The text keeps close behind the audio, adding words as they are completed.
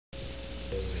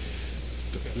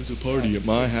There's a party at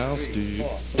my house, dude.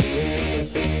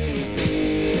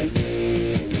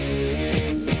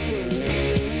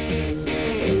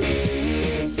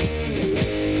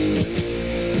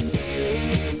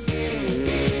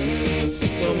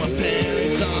 Well, my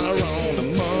parents are on a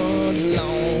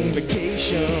month-long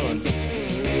vacation,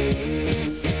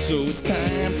 so it's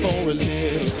time for a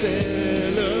little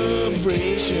celebration.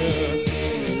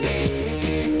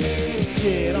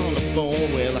 Get on the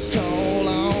phone, well, I call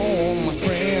on my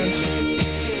friends.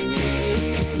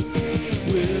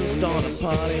 We'll start a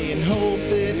party and hope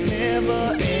it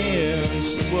never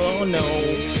ends. Well, no,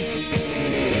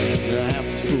 the house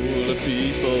is full of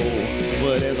people,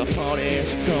 but there's a party,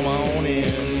 so come on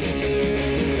in.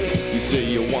 You say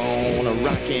you wanna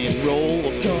rock and roll,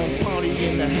 well, come party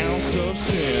in the house of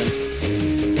sin.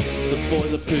 The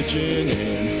boys are pitching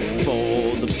in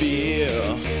for the beer.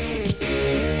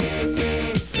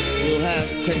 We'll have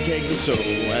 10 cakes or so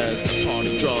as the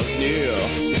party draws near.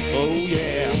 Oh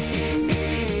yeah,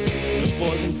 the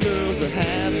boys and girls are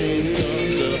having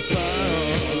tons of fun.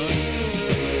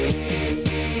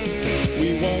 We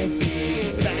won't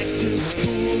be back to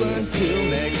school until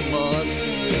next month.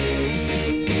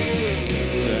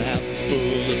 The house is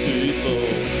full of people,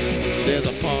 there's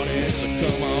a party, so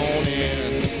come on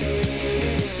in.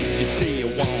 You say you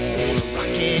wanna rock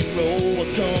and roll, well,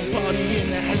 come party in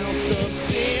the house of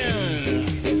sin.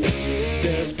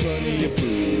 There's plenty of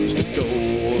booze to go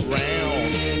around,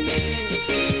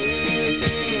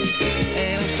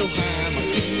 and I'm so high my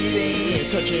feet ain't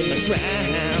touching the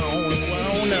ground.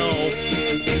 Well, no,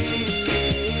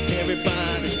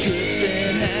 everybody's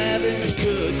tripping, having a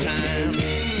good time,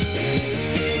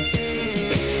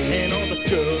 and all the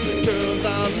girls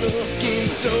are looking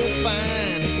so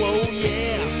fine. Whoa,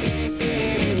 yeah.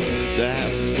 The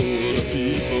house is full of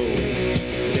people,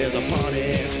 there's a party,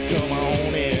 so come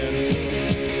on in.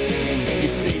 You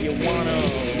say you wanna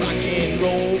rock and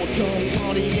roll, well, come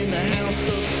party in the house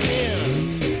of sin.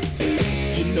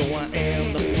 You know I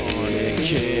am the party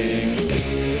king,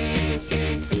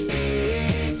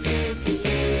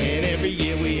 and every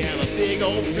year we have a big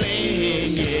old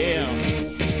fling, yeah.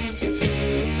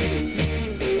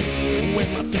 When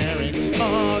my parents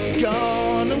are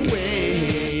gone away,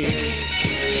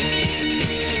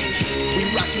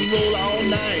 roll all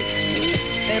night,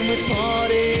 and we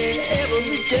party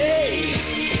every day.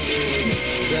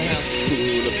 The house is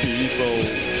full of people,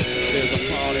 there's a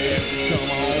party, so come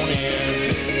on in.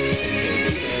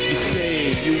 You say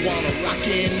you wanna rock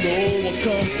and roll, well,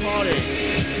 come party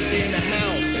in the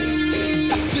house